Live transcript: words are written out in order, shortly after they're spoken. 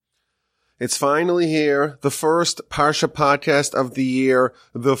It's finally here, the first Parsha podcast of the year,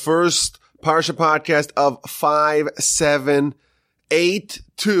 the first Parsha podcast of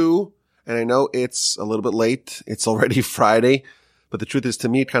 5782. And I know it's a little bit late. It's already Friday, but the truth is, to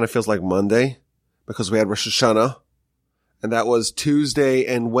me, it kind of feels like Monday because we had Rosh Hashanah, and that was Tuesday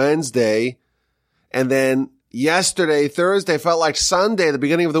and Wednesday. And then yesterday, Thursday, felt like Sunday, the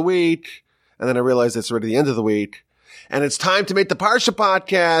beginning of the week. And then I realized it's already the end of the week. And it's time to make the Parsha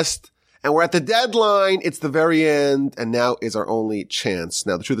podcast. And we're at the deadline. It's the very end. And now is our only chance.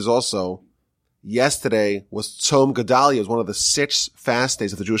 Now, the truth is also, yesterday was Tzom Gedalia. It was one of the 6 fast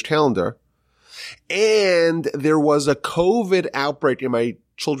days of the Jewish calendar. And there was a COVID outbreak in my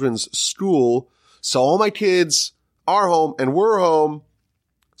children's school. So all my kids are home and we're home.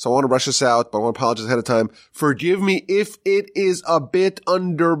 So I want to rush this out, but I want to apologize ahead of time. Forgive me if it is a bit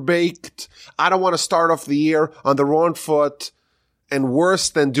underbaked. I don't want to start off the year on the wrong foot. And worse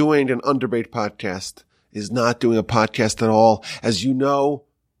than doing an underbaked podcast is not doing a podcast at all. As you know,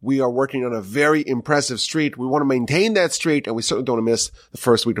 we are working on a very impressive streak. We want to maintain that streak, and we certainly don't want to miss the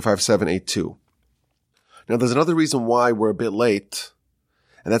first week of 5782. Now, there's another reason why we're a bit late,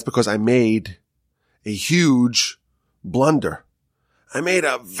 and that's because I made a huge blunder. I made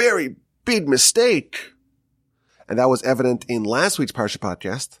a very big mistake, and that was evident in last week's Parsha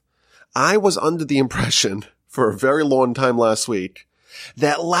podcast. I was under the impression for a very long time last week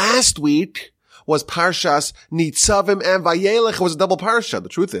that last week was Parshas Nitzavim and Vayeilech. It was a double Parsha. The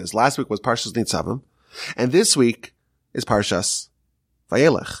truth is, last week was Parshas Nitzavim, and this week is Parshas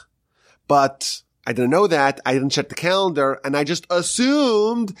Vayeilech. But I didn't know that. I didn't check the calendar, and I just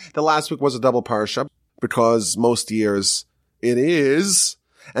assumed that last week was a double Parsha because most years it is,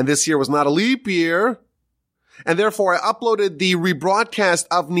 and this year was not a leap year. And therefore, I uploaded the rebroadcast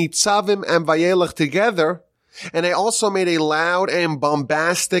of Nitzavim and Vayeilech together. And I also made a loud and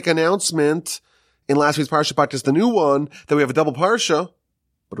bombastic announcement in last week's Parsha podcast, the new one, that we have a double Parsha.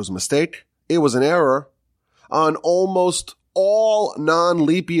 But it was a mistake. It was an error. On almost all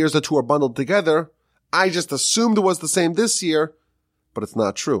non-leap years, the two are bundled together. I just assumed it was the same this year, but it's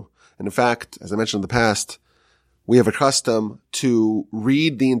not true. And in fact, as I mentioned in the past, we have a custom to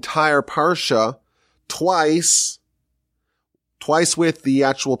read the entire Parsha twice with the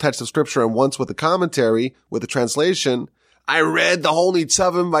actual text of scripture and once with the commentary, with the translation. I read the whole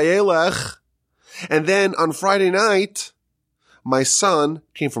Nitzavim Vayeilech. And then on Friday night, my son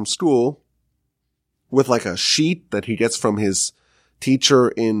came from school with like a sheet that he gets from his teacher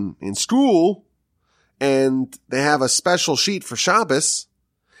in school. And they have a special sheet for Shabbos.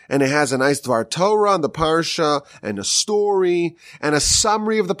 And it has a nice Dvar Torah on the Parsha, and a story, and a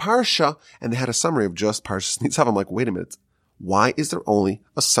summary of the Parsha. And they had a summary of just Parshas Nitzavim. I'm like, wait a minute. Why is there only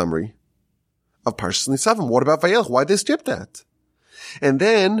a summary of Parshas Nitzavim? What about Vayeilech? Why did they skip that? And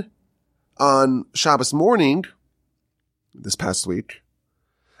then on Shabbos morning, this past week,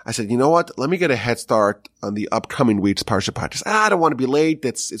 I said, you know what? Let me get a head start on the upcoming week's Parsha podcast. I don't want to be late.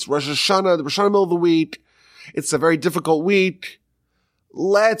 It's Rosh Hashanah, the Rosh Hashanah middle of the week. It's a very difficult week.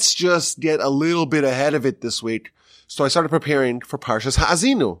 Let's just get a little bit ahead of it this week. So I started preparing for Parshas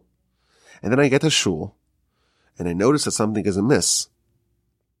Ha'azinu. And then I get to shul, and I notice that something is amiss.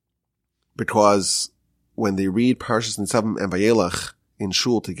 Because when they read Parshas Nitzavim and Vayeilech in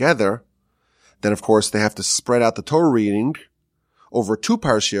shul together, then of course they have to spread out the Torah reading over 2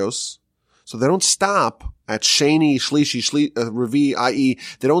 parshios. So they don't stop at Sheni, Shlishi, Revi, i.e.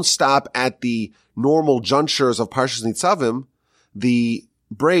 they don't stop at the normal junctures of Parshas Nitzavim. The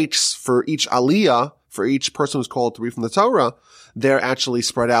breaks for each aliyah, for each person who's called to read from the Torah, they're actually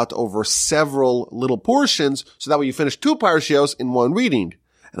spread out over several little portions, so that way you finish 2 parshios in one reading.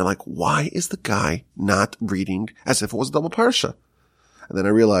 And I'm like, why is the guy not reading as if it was a double parsha? And then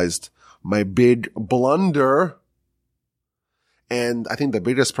I realized my big blunder. And I think the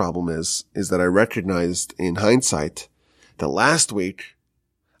biggest problem is that I recognized in hindsight that last week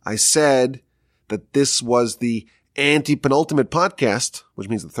I said that this was the anti-penultimate podcast, which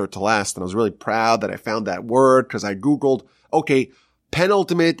means the third to last. And I was really proud that I found that word because I Googled, okay,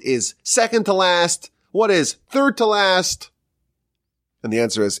 penultimate is second to last. What is third to last? And the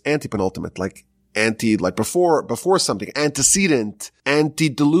answer is anti-penultimate, like before something, antecedent,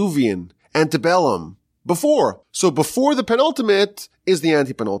 antediluvian, antebellum, before. So before the penultimate is the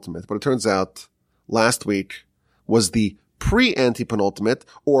anti-penultimate. But it turns out last week was the pre-anti-penultimate,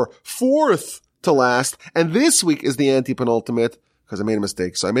 or fourth to last. And this week is the anti-penultimate because I made a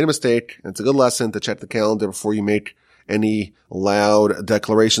mistake. So I made a mistake, and it's a good lesson to check the calendar before you make any loud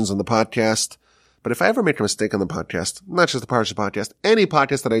declarations on the podcast. But if I ever make a mistake on the podcast, not just the Parsha podcast, any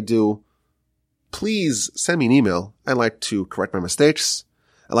podcast that I do, please send me an email. I like to correct my mistakes.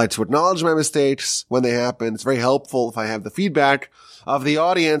 I like to acknowledge my mistakes when they happen. It's very helpful if I have the feedback of the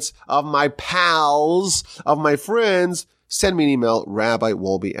audience, of my pals, of my friends. Send me an email,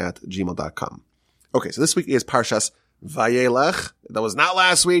 rabbiwolbe@gmail.com. Okay, so this week is Parshas Vayeilech. That was not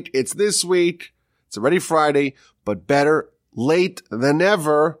last week. It's this week. It's already Friday, but better late than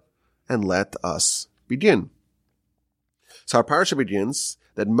never. And let us begin. So our Parsha begins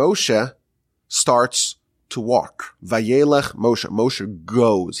that Moshe starts to walk. Vayeilech Moshe. Moshe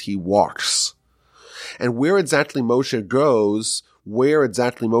goes. He walks. And where exactly Moshe goes, where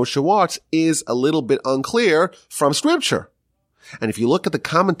exactly Moshe walks, is a little bit unclear from Scripture. And if you look at the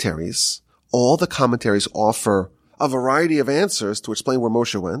commentaries, all the commentaries offer a variety of answers to explain where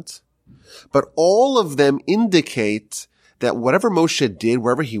Moshe went. But all of them indicate that whatever Moshe did,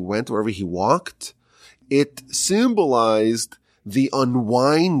 wherever he went, wherever he walked, it symbolized the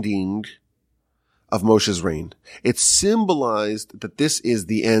unwinding of Moshe's reign. It symbolized that this is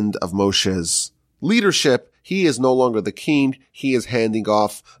the end of Moshe's leadership. He is no longer the king. He is handing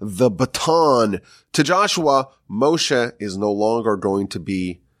off the baton to Joshua. Moshe is no longer going to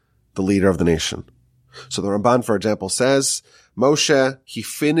be the leader of the nation. So the Ramban, for example, says, Moshe, he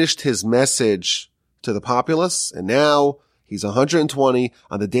finished his message to the populace, and now he's 120.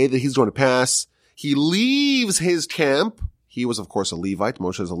 On the day that he's going to pass, he leaves his camp. He was, of course, a Levite.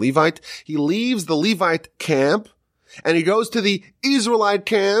 Moshe is a Levite. He leaves the Levite camp, and he goes to the Israelite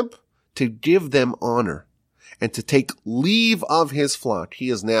camp to give them honor and to take leave of his flock. He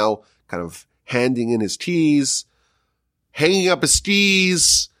is now kind of handing in his keys, hanging up his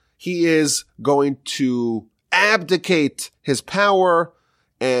skis. He is going to abdicate his power,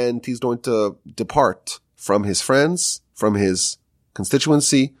 and he's going to depart from his friends, from his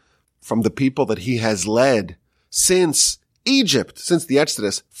constituency, from the people that he has led since Egypt, since the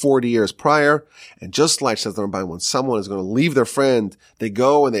Exodus 40 years prior. And just like, says the Ramban, when someone is going to leave their friend, they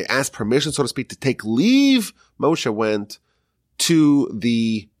go and they ask permission, so to speak, to take leave. Moshe went to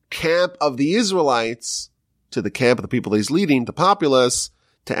the camp of the Israelites, to the camp of the people that he's leading, the populace,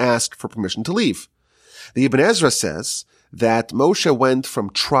 to ask for permission to leave. The Ibn Ezra says that Moshe went from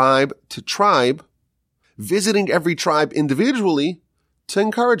tribe to tribe, visiting every tribe individually to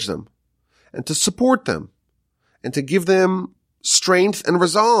encourage them and to support them and to give them strength and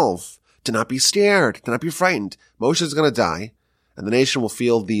resolve, to not be scared, to not be frightened. Moshe is going to die, and the nation will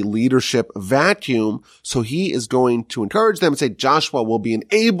feel the leadership vacuum, so he is going to encourage them and say, Joshua will be an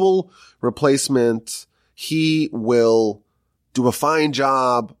able replacement. He will do a fine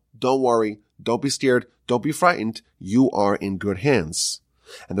job. Don't worry. Don't be scared. Don't be frightened. You are in good hands.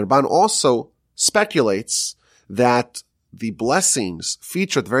 And the Ramban also speculates that the blessings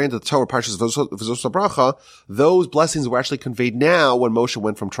featured at the very end of the Torah, Parshas V'zos Bracha, those blessings were actually conveyed now when Moshe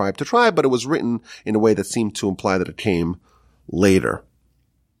went from tribe to tribe, but it was written in a way that seemed to imply that it came later.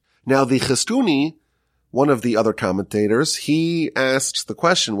 Now, the Chistuni, one of the other commentators, he asks the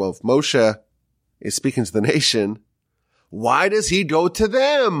question, well, if Moshe is speaking to the nation, why does he go to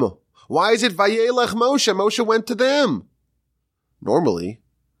them? Why is it Vayeilech Moshe? Moshe went to them. Normally,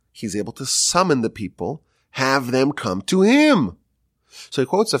 he's able to summon the people, have them come to him. So he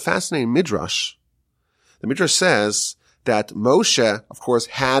quotes a fascinating midrash. The midrash says that Moshe, of course,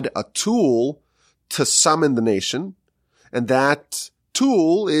 had a tool to summon the nation, and that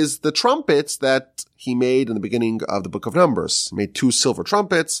tool is the trumpets that he made in the beginning of the book of Numbers. He made 2 silver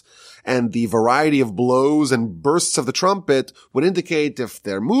trumpets, and the variety of blows and bursts of the trumpet would indicate if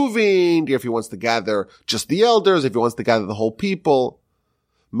they're moving, if he wants to gather just the elders, if he wants to gather the whole people.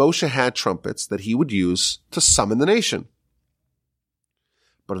 Moshe had trumpets that he would use to summon the nation.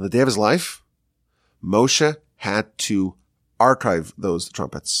 But on the day of his life, Moshe had to archive those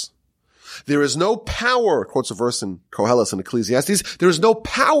trumpets. There is no power, quotes a verse in Koheles and Ecclesiastes, there is no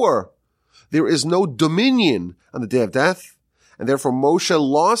power, there is no dominion on the day of death, and therefore Moshe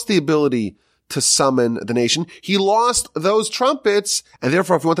lost the ability to summon the nation. He lost those trumpets, and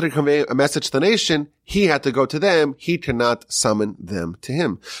therefore if he wanted to convey a message to the nation, he had to go to them. He cannot summon them to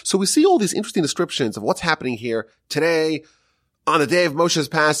him. So we see all these interesting descriptions of what's happening here today. On the day of Moshe's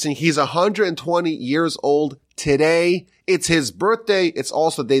passing, he's 120 years old today. It's his birthday. It's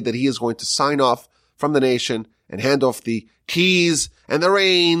also the day that he is going to sign off from the nation and hand off the keys and the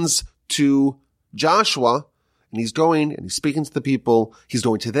reins to Joshua. And he's going and he's speaking to the people. He's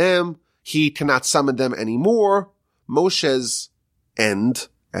going to them. He cannot summon them anymore. Moshe's end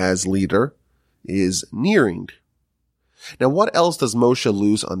as leader is nearing. Now, what else does Moshe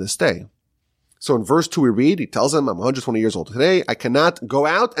lose on this day? So in verse 2 we read, he tells them, I'm 120 years old today. I cannot go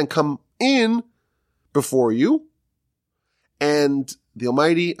out and come in before you. And the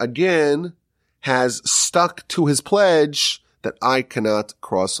Almighty again has stuck to his pledge that I cannot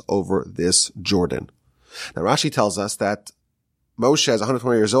cross over this Jordan. Now Rashi tells us that Moshe is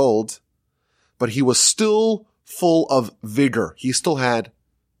 120 years old, but he was still full of vigor. He still had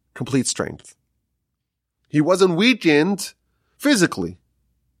complete strength. He wasn't weakened physically.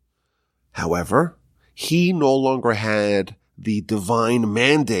 However, he no longer had the divine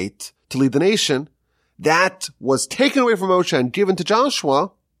mandate to lead the nation. That was taken away from Moshe and given to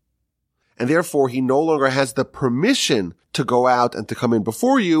Joshua, and therefore he no longer has the permission to go out and to come in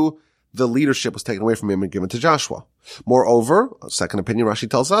before you. The leadership was taken away from him and given to Joshua. Moreover, a second opinion, Rashi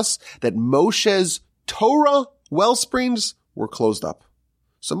tells us that Moshe's Torah well springs were closed up.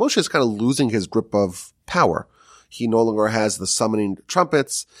 So Moshe is kind of losing his grip of power. He no longer has the summoning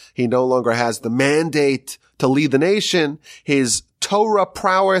trumpets. He no longer has the mandate to lead the nation. His Torah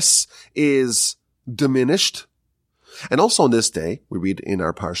prowess is diminished. And also on this day, we read in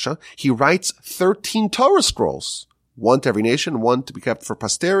our Parsha, he writes 13 Torah scrolls, one to every nation, one to be kept for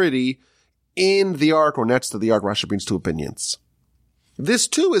posterity in the ark or next to the ark. Rashi brings two opinions. This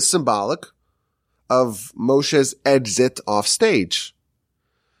too is symbolic of Moshe's exit off stage.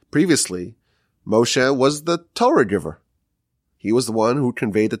 Previously, Moshe was the Torah giver. He was the one who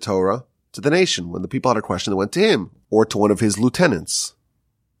conveyed the Torah to the nation. When the people had a question, they went to him or to one of his lieutenants.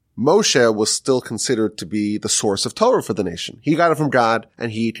 Moshe was still considered to be the source of Torah for the nation. He got it from God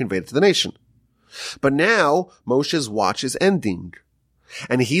and he conveyed it to the nation. But now Moshe's watch is ending.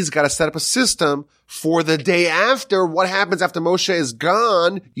 And he's got to set up a system for the day after. What happens after Moshe is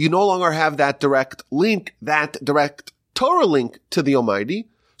gone? You no longer have that direct link, that direct Torah link to the Almighty.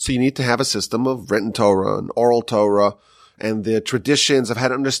 So you need to have a system of written Torah and oral Torah and the traditions of how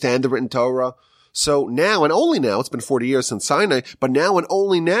to understand the written Torah. So now and only now, it's been 40 years since Sinai, but now and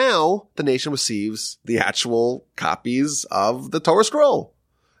only now, the nation receives the actual copies of the Torah scroll.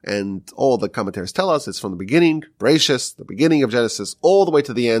 And all the commentaries tell us it's from the beginning, Bereshis, the beginning of Genesis, all the way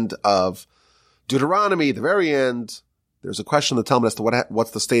to the end of Deuteronomy, the very end. There's a question in the Talmud as to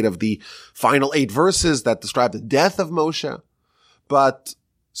what's the state of the final 8 verses that describe the death of Moshe. But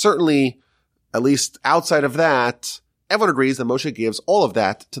certainly, at least outside of that, everyone agrees that Moshe gives all of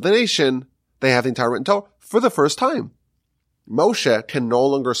that to the nation. They have the entire written Torah for the first time. Moshe can no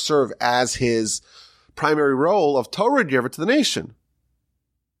longer serve as his primary role of Torah giver to the nation.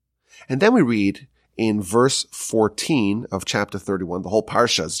 And then we read in verse 14 of chapter 31, the whole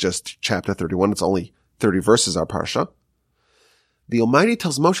Parsha is just chapter 31. It's only 30 verses, our Parsha. The Almighty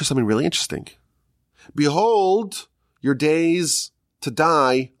tells Moshe something really interesting. Behold, your days to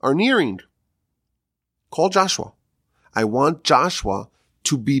die are nearing. Call Joshua. I want Joshua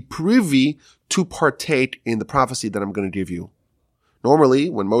to be privy to partake in the prophecy that I'm going to give you.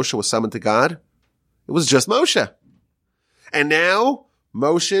 Normally, when Moshe was summoned to God, it was just Moshe. And now,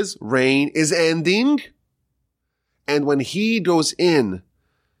 Moshe's reign is ending. And when he goes in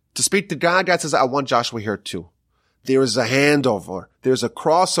to speak to God, God says, I want Joshua here too. There is a handover. There's a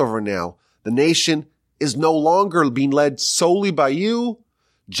crossover now. The nation is no longer being led solely by you.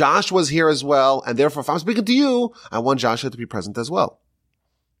 Joshua's here as well. And therefore, if I'm speaking to you, I want Joshua to be present as well.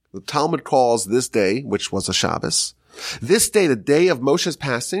 The Talmud calls this day, which was a Shabbos, this day, the day of Moshe's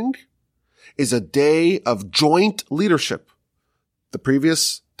passing, is a day of joint leadership. The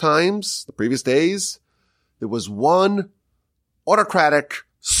previous times, the previous days, there was one autocratic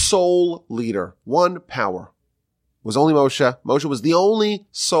sole leader, one power. It was only Moshe. Moshe was the only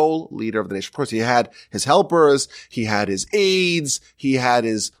sole leader of the nation. Of course, he had his helpers, he had his aides, he had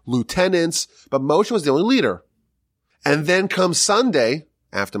his lieutenants, but Moshe was the only leader. And then comes Sunday,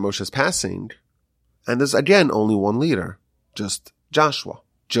 after Moshe's passing, and there's again only one leader, just Joshua,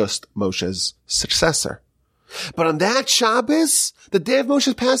 just Moshe's successor. But on that Shabbos, the day of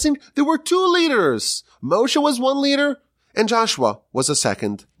Moshe's passing, there were 2 leaders. Moshe was one leader, and Joshua was a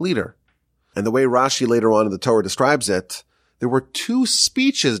second leader. And the way Rashi later on in the Torah describes it, there were 2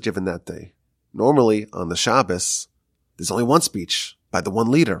 speeches given that day. Normally, on the Shabbos, there's only one speech by the one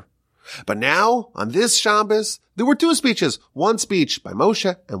leader. But now, on this Shabbos, there were 2 speeches. One speech by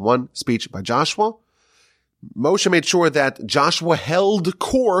Moshe and one speech by Joshua. Moshe made sure that Joshua held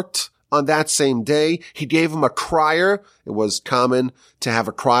court on that same day. He gave him a crier. It was common to have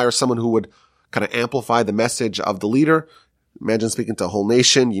a crier, someone who would kind of amplify the message of the leader. Imagine speaking to a whole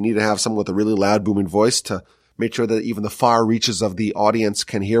nation. You need to have someone with a really loud, booming voice to make sure that even the far reaches of the audience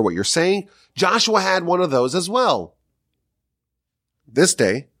can hear what you're saying. Joshua had one of those as well. This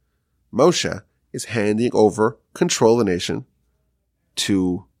day, Moshe is handing over control of the nation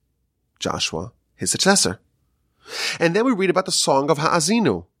to Joshua, his successor. And then we read about the Song of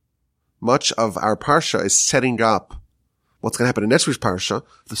Ha'azinu. Much of our Parsha is setting up what's going to happen in next week's Parsha,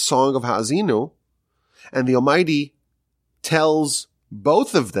 the Song of Ha'azinu. And the Almighty tells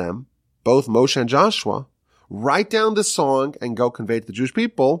both of them, both Moshe and Joshua, write down this song and go convey it to the Jewish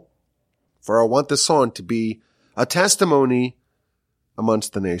people, for I want this song to be a testimony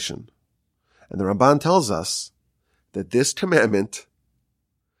amongst the nation. And the Ramban tells us that this commandment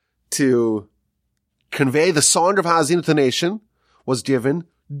to convey the song of Ha'azinu to the nation was given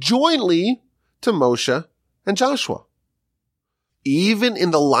jointly to Moshe and Joshua. Even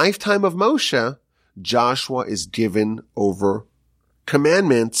in the lifetime of Moshe, Joshua is given over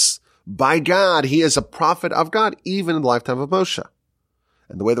commandments by God. He is a prophet of God, even in the lifetime of Moshe.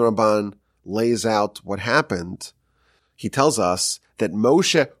 And the way the Ramban lays out what happened, he tells us that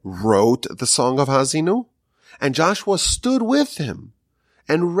Moshe wrote the Song of Ha'azinu, and Joshua stood with him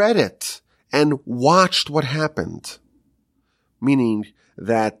and read it and watched what happened. Meaning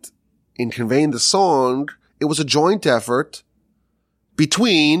that in conveying the song, it was a joint effort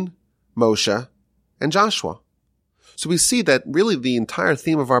between Moshe and Joshua. So we see that really the entire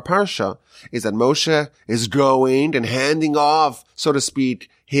theme of our Parsha is that Moshe is going and handing off, so to speak,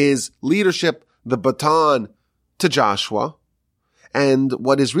 his leadership, the baton, to Joshua. And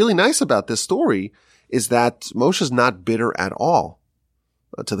what is really nice about this story is that Moshe is not bitter at all.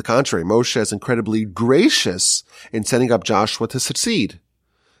 To the contrary, Moshe is incredibly gracious in setting up Joshua to succeed.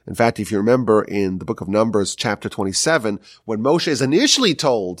 In fact, if you remember in the book of Numbers, chapter 27, when Moshe is initially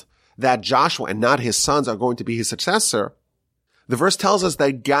told that Joshua and not his sons are going to be his successor, the verse tells us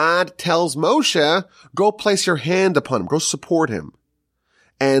that God tells Moshe, go place your hand upon him, go support him.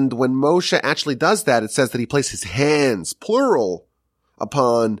 And when Moshe actually does that, it says that he placed his hands, plural,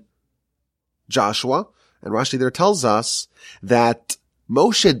 upon Joshua. And Rashi there tells us that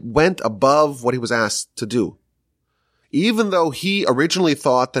Moshe went above what he was asked to do. Even though he originally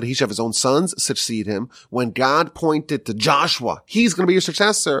thought that he should have his own sons succeed him, when God pointed to Joshua, he's going to be your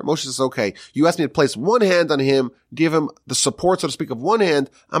successor, Moshe says, okay, you asked me to place one hand on him, give him the support, so to speak, of one hand.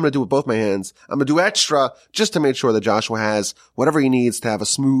 I'm going to do it with both my hands. I'm going to do extra just to make sure that Joshua has whatever he needs to have a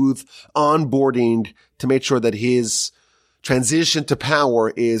smooth onboarding, to make sure that his transition to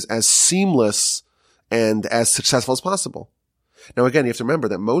power is as seamless and as successful as possible. Now again, you have to remember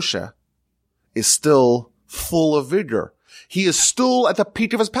that Moshe is still full of vigor. He is still at the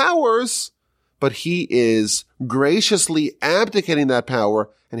peak of his powers, but he is graciously abdicating that power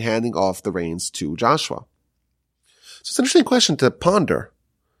and handing off the reins to Joshua. So it's an interesting question to ponder.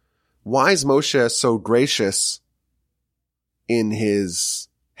 Why is Moshe so gracious in his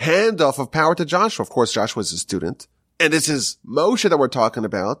handoff of power to Joshua? Of course, Joshua is his student, and this is Moshe that we're talking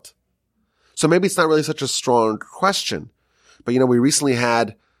about. So maybe it's not really such a strong question. But we recently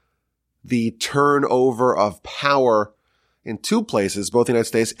had the turnover of power in two places, both in the United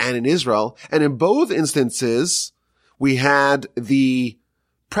States and in Israel. And in both instances, we had the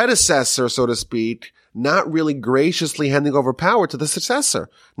predecessor, so to speak, not really graciously handing over power to the successor,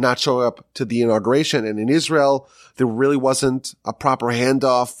 not showing up to the inauguration. And in Israel, there really wasn't a proper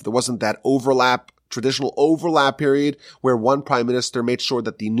handoff. There wasn't that overlap, traditional overlap period where one prime minister made sure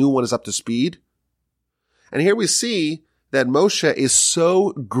that the new one is up to speed. And here we see that Moshe is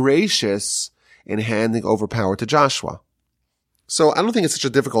so gracious in handing over power to Joshua. So I don't think it's such a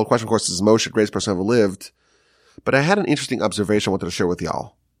difficult question. Of course, is Moshe the greatest person ever lived? But I had an interesting observation I wanted to share with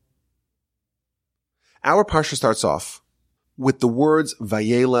y'all. Our Parsha starts off with the words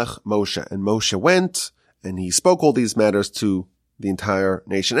Vayeilech Moshe. And Moshe went, and he spoke all these matters to the entire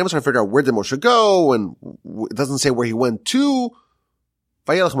nation. Everyone's trying to figure out, where did Moshe go? And it doesn't say where he went to.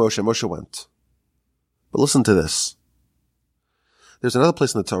 Vayeilech Moshe, Moshe went. But listen to this. There's another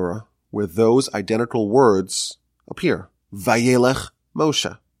place in the Torah where those identical words appear. Vayeilech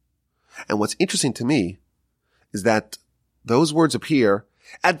Moshe. And what's interesting to me is that those words appear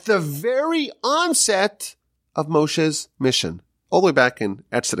at the very onset of Moshe's mission. All the way back in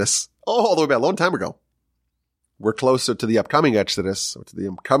Exodus. All the way back, a long time ago. We're closer to the upcoming Exodus, or to the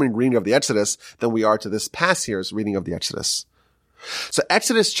upcoming reading of the Exodus, than we are to this past year's reading of the Exodus. So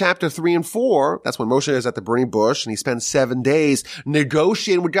Exodus chapter 3 and 4, that's when Moshe is at the burning bush and he spends 7 days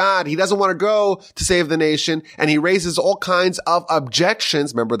negotiating with God. He doesn't want to go to save the nation, and he raises all kinds of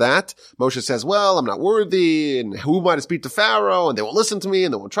objections. Remember that? Moshe says, well, I'm not worthy, and who am I to speak to Pharaoh, and they won't listen to me,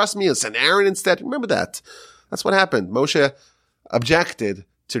 and they won't trust me, and send Aaron instead. Remember that? That's what happened. Moshe objected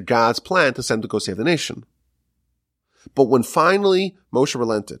to God's plan to send him to go save the nation. But when finally Moshe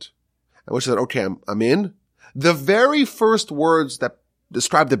relented, and Moshe said, okay, I'm in. The very first words that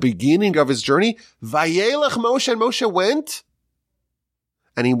describe the beginning of his journey, Vayeilech Moshe, and Moshe went.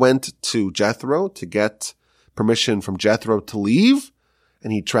 And he went to Jethro to get permission from Jethro to leave,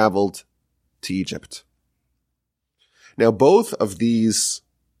 and he traveled to Egypt. Now, both of these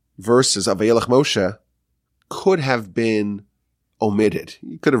verses of Vayeilech Moshe could have been omitted.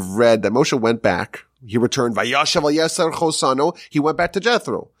 You could have read that Moshe went back. He returned, Vayashav al Yeser Chosano. He went back to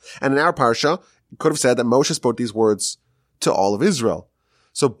Jethro. And in our Parsha, it could have said that Moshe spoke these words to all of Israel.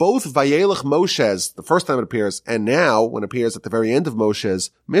 So both Vayeilech Moshe's, the first time it appears, and now when it appears at the very end of Moshe's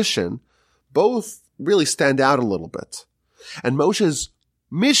mission, both really stand out a little bit. And Moshe's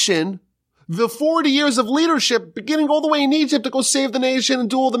mission, the 40 years of leadership, beginning all the way in Egypt to go save the nation and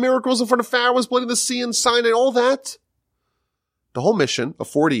do all the miracles in front of Pharaoh, splitting the sea and Sinai and all that, the whole mission of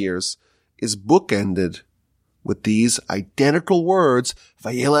 40 years is bookended with these identical words,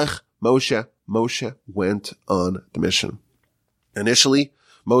 Vayeilech Moshe. Moshe went on the mission. Initially,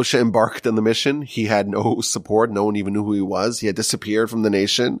 Moshe embarked on the mission. He had no support. No one even knew who he was. He had disappeared from the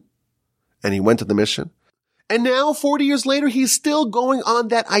nation, and he went to the mission. And now, 40 years later, he's still going on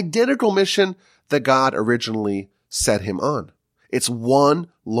that identical mission that God originally set him on. It's one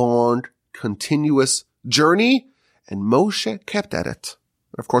long, continuous journey, and Moshe kept at it.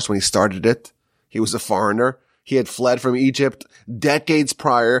 Of course, when he started it, he was a foreigner. He had fled from Egypt decades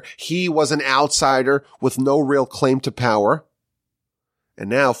prior. He was an outsider with no real claim to power. And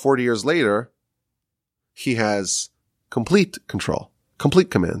now, 40 years later, he has complete control, complete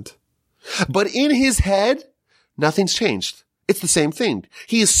command. But in his head, nothing's changed. It's the same thing.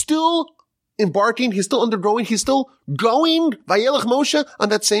 He is still embarking, he's still undergoing, he's still going, Vayeilech Moshe, on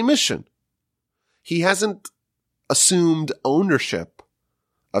that same mission. He hasn't assumed ownership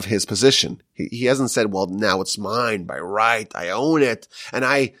of his position. He hasn't said, well, now it's mine by right. I own it and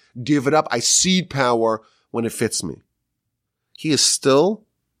I give it up. I cede power when it fits me. He is still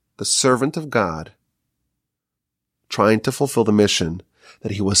the servant of God, trying to fulfill the mission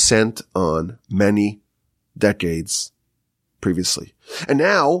that he was sent on many decades previously. And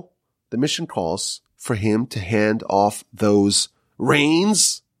now the mission calls for him to hand off those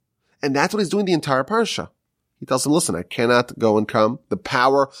reins. And that's what he's doing the entire Parsha. He tells him, listen, I cannot go and come. The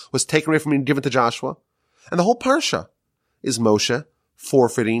power was taken away from me and given to Joshua. And the whole Parsha is Moshe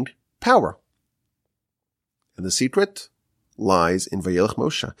forfeiting power. And the secret lies in Vayeilech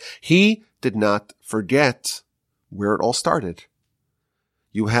Moshe. He did not forget where it all started.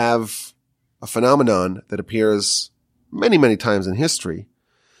 You have a phenomenon that appears many, many times in history.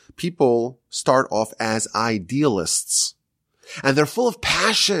 People start off as idealists. And they're full of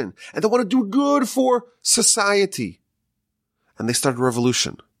passion, and they want to do good for society. And they start a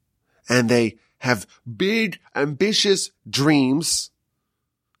revolution. And they have big, ambitious dreams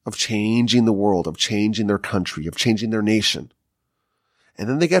of changing the world, of changing their country, of changing their nation. And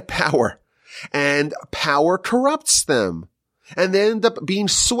then they get power. And power corrupts them. And they end up being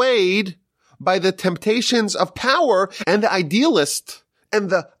swayed by the temptations of power, and the idealist and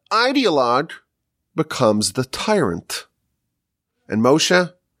the ideologue becomes the tyrant. And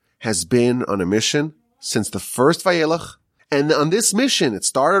Moshe has been on a mission since the first Vayeilech. And on this mission, it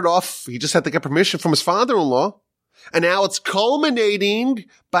started off, he just had to get permission from his father-in-law. And now it's culminating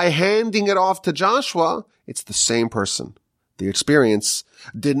by handing it off to Joshua. It's the same person. The experience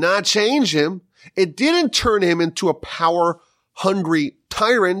did not change him. It didn't turn him into a power-hungry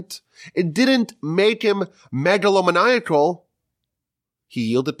tyrant. It didn't make him megalomaniacal. He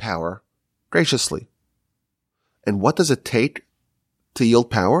yielded power graciously. And what does it take to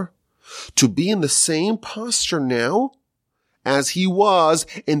yield power? To be in the same posture now as he was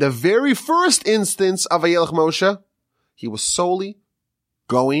in the very first instance of Vayeilech Moshe. He was solely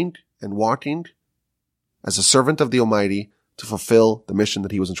going and walking as a servant of the Almighty to fulfill the mission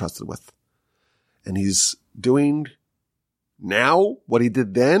that he was entrusted with. And he's doing now what he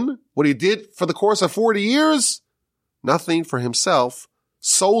did then, what he did for the course of 40 years, nothing for himself,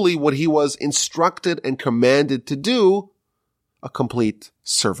 solely what he was instructed and commanded to do, a complete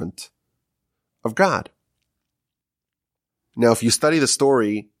servant of God. Now, if you study the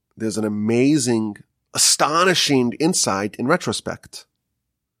story, there's an amazing, astonishing insight in retrospect.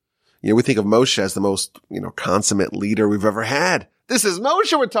 We think of Moshe as the most, consummate leader we've ever had. This is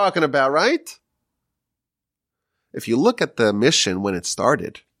Moshe we're talking about, right? If you look at the mission when it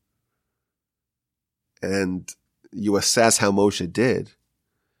started and you assess how Moshe did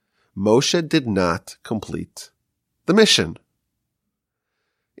not complete the mission.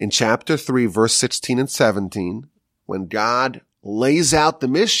 In chapter 3, verse 16 and 17, when God lays out the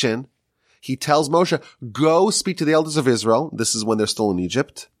mission, he tells Moshe, go speak to the elders of Israel. This is when they're still in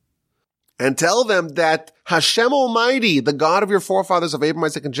Egypt. And tell them that Hashem Almighty, the God of your forefathers of Abraham,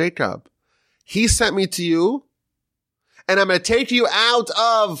 Isaac, and Jacob, he sent me to you, and I'm going to take you out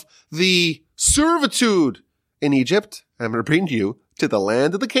of the servitude in Egypt, and I'm going to bring you to the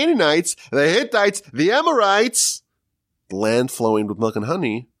land of the Canaanites, the Hittites, the Amorites, the land flowing with milk and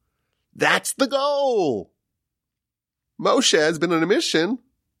honey. That's the goal. Moshe has been on a mission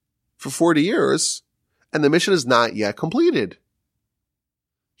for 40 years, and the mission is not yet completed.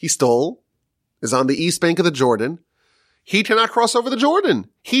 He still is on the east bank of the Jordan. He cannot cross over the Jordan.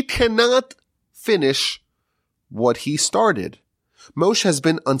 He cannot finish what he started. Moshe has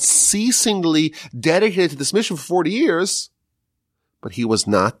been unceasingly dedicated to this mission for 40 years, but he was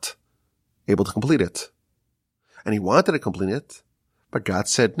not able to complete it. And he wanted to complete it, but God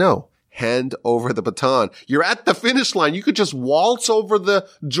said, no, hand over the baton. You're at the finish line. You could just waltz over the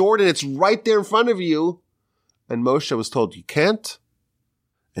Jordan. It's right there in front of you. And Moshe was told, you can't.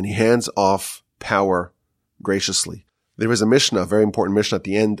 And he hands off power graciously. There is a Mishnah, a very important Mishnah at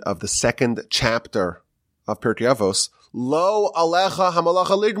the end of the second chapter of Pirkei Avos. Lo alecha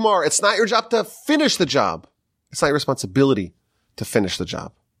hamalacha ligmar. It's not your job to finish the job. It's not your responsibility to finish the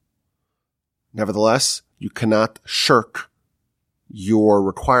job. Nevertheless, you cannot shirk your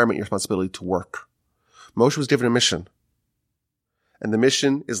requirement, your responsibility to work. Moshe was given a mission, and the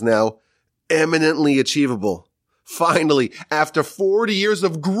mission is now eminently achievable. Finally, after 40 years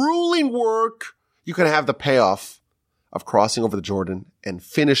of grueling work, you can have the payoff of crossing over the Jordan and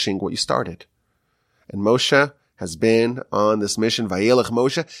finishing what you started. And Moshe has been on this mission, Vayeilech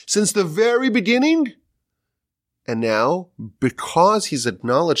Moshe, since the very beginning. And now, because he's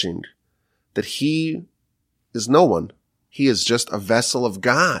acknowledging that he is no one, he is just a vessel of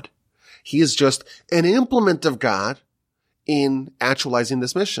God. He is just an implement of God in actualizing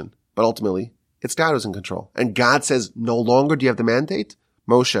this mission. But ultimately, it's God who's in control. And God says, no longer do you have the mandate.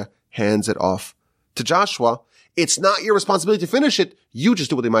 Moshe hands it off to Joshua. It's not your responsibility to finish it. You just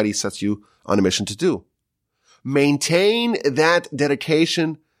do what the Almighty sets you on a mission to do. Maintain that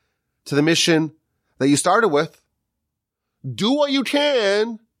dedication to the mission that you started with. Do what you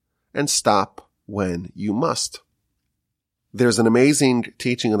can and stop when you must. There's an amazing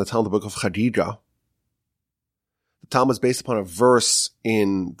teaching in the Talmud, the book of Chagigah. The Talmud is based upon a verse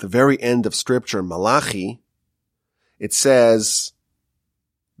in the very end of Scripture, Malachi. It says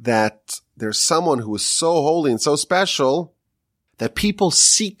that there's someone who is so holy and so special that people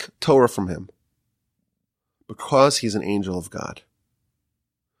seek Torah from him because he's an angel of God.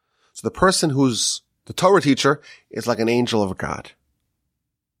 So the person who's the Torah teacher is like an angel of God.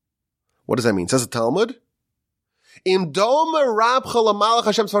 What does that mean? Says the Talmud,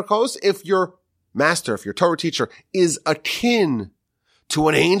 if your master, if your Torah teacher is akin to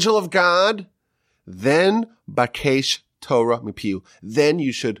an angel of God, then bakesh Torah mipiu. Then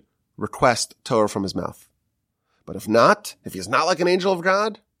you should request Torah from his mouth. But if not, if he's not like an angel of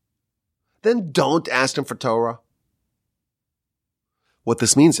God, then don't ask him for Torah. What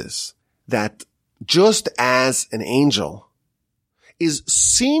this means is that just as an angel is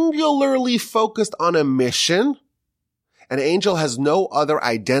singularly focused on a mission, an angel has no other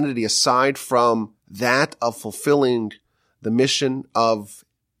identity aside from that of fulfilling the mission of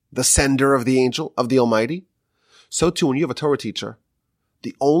the sender of the angel, of the Almighty. So too, when you have a Torah teacher,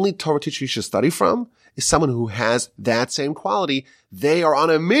 the only Torah teacher you should study from is someone who has that same quality. They are on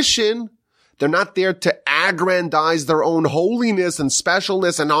a mission. They're not there to aggrandize their own holiness and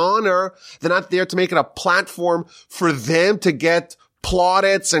specialness and honor. They're not there to make it a platform for them to get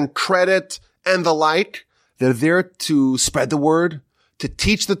plaudits and credit and the like. They're there to spread the word, to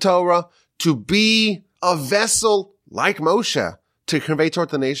teach the Torah, to be a vessel like Moshe to convey Torah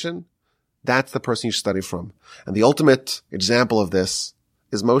to the nation. That's the person you should study from. And the ultimate example of this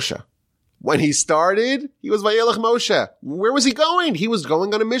is Moshe. When he started, he was Vayeilech Moshe. Where was he going? He was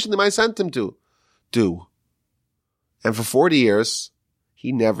going on a mission that I sent him to do. And for 40 years,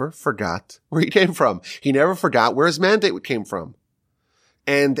 he never forgot where he came from. He never forgot where his mandate came from.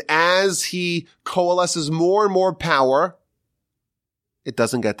 And as he coalesces more and more power, it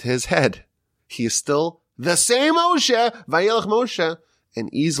doesn't get to his head. He is still the same Moshe, Vayeilech Moshe,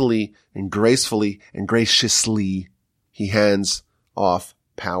 and easily and gracefully and graciously he hands off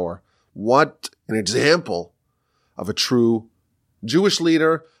power. What an example of a true Jewish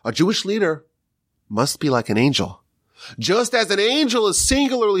leader. A Jewish leader must be like an angel. Just as an angel is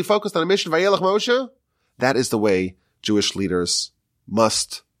singularly focused on a mission, Vayeilech Moshe, that is the way Jewish leaders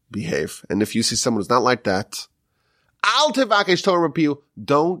must behave. And if you see someone who's not like that, al tevakesh Torah mipiu,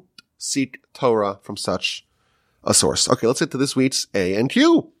 don't seek Torah from such a source. Okay, let's get to this week's A and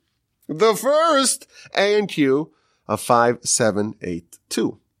Q. The first A and Q of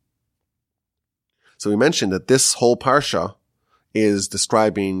 5782. So we mentioned that this whole Parsha is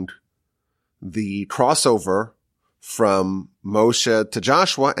describing the crossover from Moshe to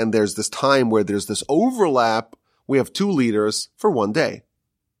Joshua, and there's this time where there's this overlap. We have two leaders for one day.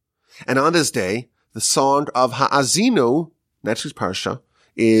 And on this day, the song of Ha'azinu, next week's Parsha,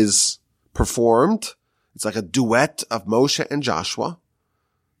 is performed It's like a duet of Moshe and Joshua.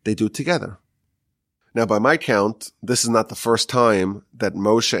 They do it together. Now, by my count, this is not the first time that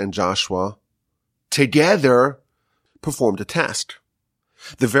Moshe and Joshua together performed a task.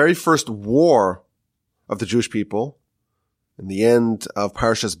 The very first war of the Jewish people, in the end of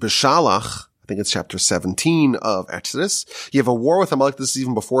Parsha's Beshalach, I think it's chapter 17 of Exodus, you have a war with Amalek. This is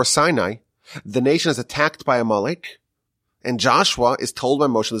even before Sinai. The nation is attacked by Amalek. And Joshua is told by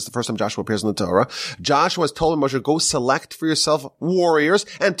Moshe, this is the first time Joshua appears in the Torah, Joshua is told by Moshe, go select for yourself warriors,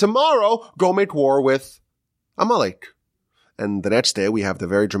 and tomorrow go make war with Amalek. And the next day we have the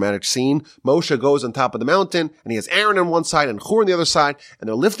very dramatic scene. Moshe goes on top of the mountain, and he has Aaron on one side and Hur on the other side, and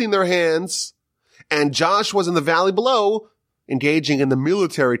they're lifting their hands, and Joshua's in the valley below, engaging in the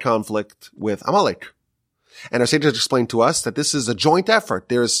military conflict with Amalek. And our sages explained to us that this is a joint effort.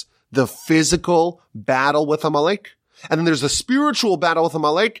 There's the physical battle with Amalek, and then there's the spiritual battle with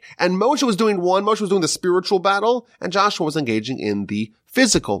Amalek, and Moshe was doing one. Moshe was doing the spiritual battle, and Joshua was engaging in the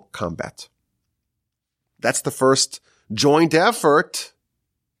physical combat. That's the first joint effort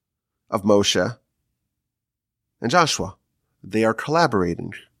of Moshe and Joshua. They are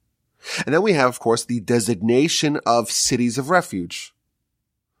collaborating. And then we have, of course, the designation of cities of refuge.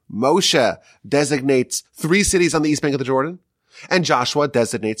 Moshe designates 3 cities on the east bank of the Jordan, and Joshua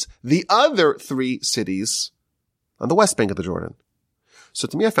designates the other 3 cities on the west bank of the Jordan. So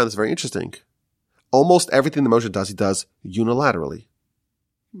to me, I found this very interesting. Almost everything that Moshe does, he does unilaterally.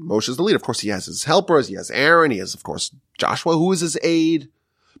 Moshe is the leader. Of course, he has his helpers. He has Aaron. He has, of course, Joshua, who is his aide.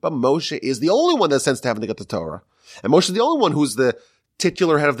 But Moshe is the only one that sends to heaven to get the Torah. And Moshe is the only one who's the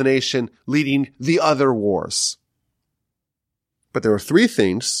titular head of the nation leading the other wars. But there are 3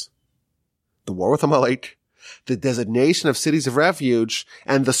 things: the war with Amalek, the designation of cities of refuge,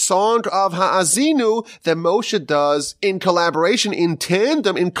 and the song of Ha'azinu that Moshe does in collaboration, in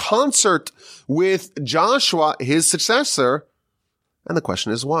tandem, in concert with Joshua, his successor. And the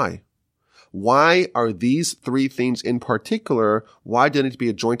question is why? Why are these 3 things in particular? Why did it need to be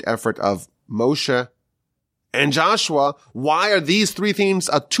a joint effort of Moshe and Joshua? Why are these 3 things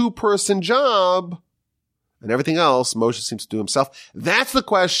a 2-person job? And everything else Moshe seems to do himself. That's the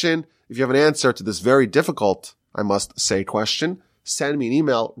question. If you have an answer to this very difficult, I must say, question, send me an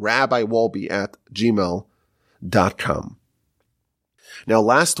email, rabbiwolbe@gmail.com. Now,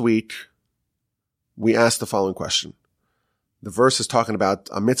 last week, we asked the following question. The verse is talking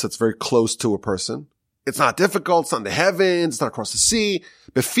about a mitzvah that's very close to a person. It's not difficult. It's not in the heavens. It's not across the sea.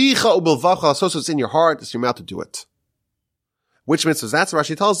 Beficha u'bilvacha, so it's in your heart. It's your mouth to do it. Which mitzvah is that? So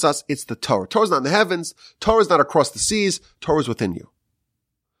Rashi tells us it's the Torah. Torah is not in the heavens. Torah is not across the seas. Torah is within you.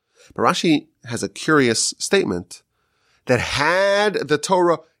 But Rashi has a curious statement that had the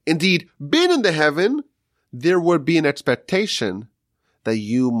Torah indeed been in the heaven, there would be an expectation that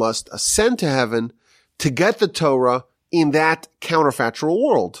you must ascend to heaven to get the Torah in that counterfactual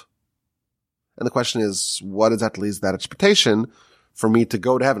world. And the question is, what exactly is that expectation for me to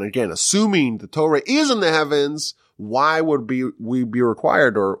go to heaven? Again, assuming the Torah is in the heavens, why would we be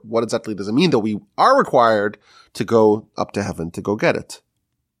required, or what exactly does it mean that we are required to go up to heaven to go get it?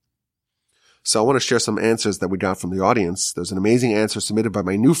 So I want to share some answers that we got from the audience. There's an amazing answer submitted by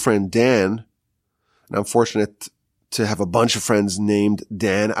my new friend Dan, and I'm fortunate to have a bunch of friends named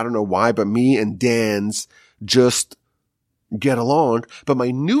Dan. I don't know why, but me and Dan's just get along. But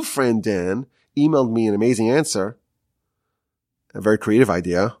my new friend Dan emailed me an amazing answer, a very creative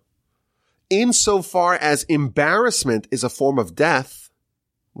idea. Insofar as embarrassment is a form of death,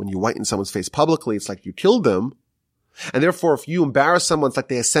 when you whiten someone's face publicly, it's like you killed them. And therefore, if you embarrass someone, it's like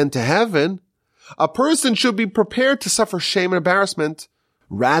they ascend to heaven. A person should be prepared to suffer shame and embarrassment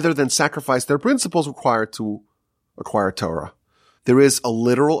rather than sacrifice their principles required to acquire Torah. There is a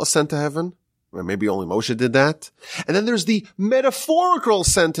literal ascent to heaven. Or maybe only Moshe did that. And then there's the metaphorical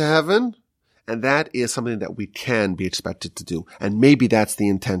ascent to heaven. And that is something that we can be expected to do. And maybe that's the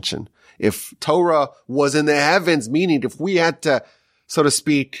intention. If Torah was in the heavens, meaning if we had to, so to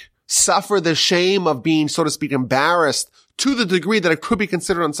speak, suffer the shame of being, so to speak, embarrassed to the degree that it could be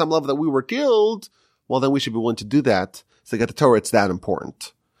considered on some level that we were killed, well, then we should be willing to do that. So to get the Torah, it's that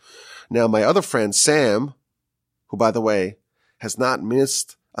important. Now, my other friend, Sam, who, by the way, has not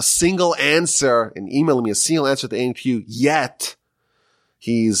missed a single answer and emailing me a single answer to the ANQ yet,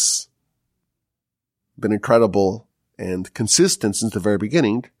 he's been incredible and consistent since the very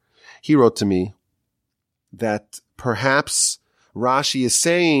beginning. He wrote to me that perhaps Rashi is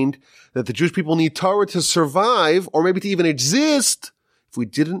saying that the Jewish people need Torah to survive, or maybe to even exist. If we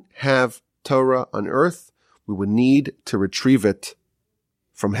didn't have Torah on earth, we would need to retrieve it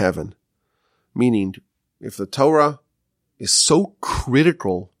from heaven. Meaning, if the Torah is so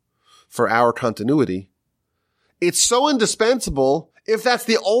critical for our continuity, it's so indispensable. If that's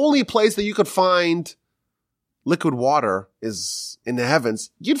the only place that you could find liquid water is in the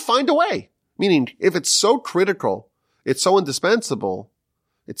heavens, you'd find a way. Meaning, if it's so critical, it's so indispensable,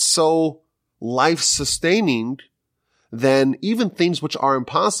 it's so life-sustaining, then even things which are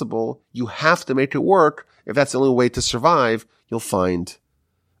impossible, you have to make it work. If that's the only way to survive, you'll find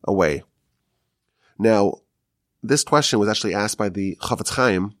a way. Now, this question was actually asked by the Chafetz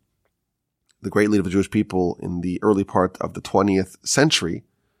Chaim, the great leader of the Jewish people in the early part of the 20th century.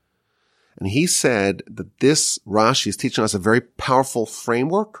 And he said that this Rashi is teaching us a very powerful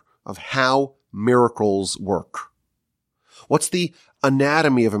framework of how miracles work. What's the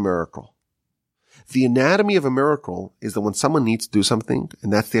anatomy of a miracle? The anatomy of a miracle is that when someone needs to do something,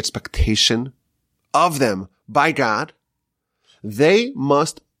 and that's the expectation of them by God, they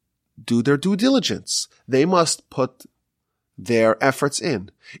must do their due diligence. They must put their efforts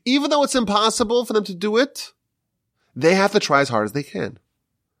in. Even though it's impossible for them to do it, they have to try as hard as they can.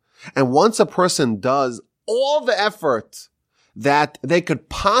 And once a person does all the effort that they could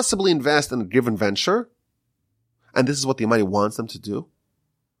possibly invest in a given venture, and this is what the Almighty wants them to do,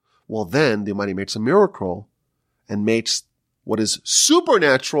 well then the Almighty makes a miracle and makes what is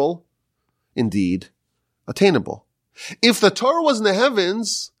supernatural indeed attainable. If the Torah was in the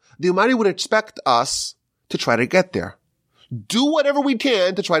heavens, the Almighty would expect us to try to get there. Do whatever we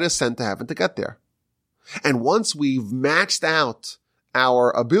can to try to ascend to heaven to get there. And once we've maxed out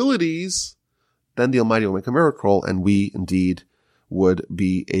our abilities, then the Almighty will make a miracle and we indeed would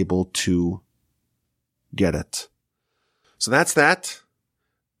be able to get it. So that's that.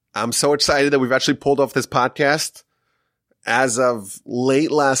 I'm so excited that we've actually pulled off this podcast. As of late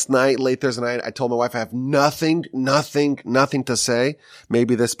Thursday night, I told my wife I have nothing to say.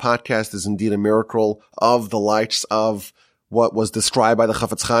 Maybe this podcast is indeed a miracle of the likes of what was described by the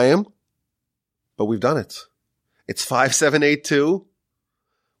Chafetz Chaim. But we've done it. It's 5782.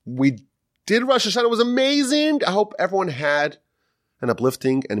 We did Rosh Hashanah. It was amazing. I hope everyone had an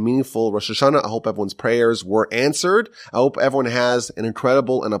uplifting and meaningful Rosh Hashanah. I hope everyone's prayers were answered. I hope everyone has an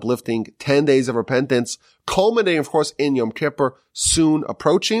incredible and uplifting 10 days of repentance, culminating, of course, in Yom Kippur, soon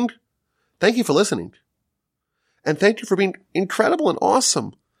approaching. Thank you for listening. And thank you for being incredible and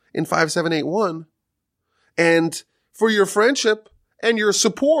awesome in 5781. And for your friendship and your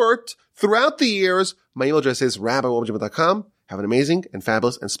support throughout the years. My email address is rabbi@wobjim.com. Have an amazing and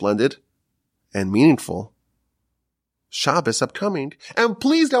fabulous and splendid and meaningful Shabbos upcoming. And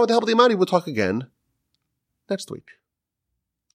please, God, with the help of the Almighty, we'll talk again next week.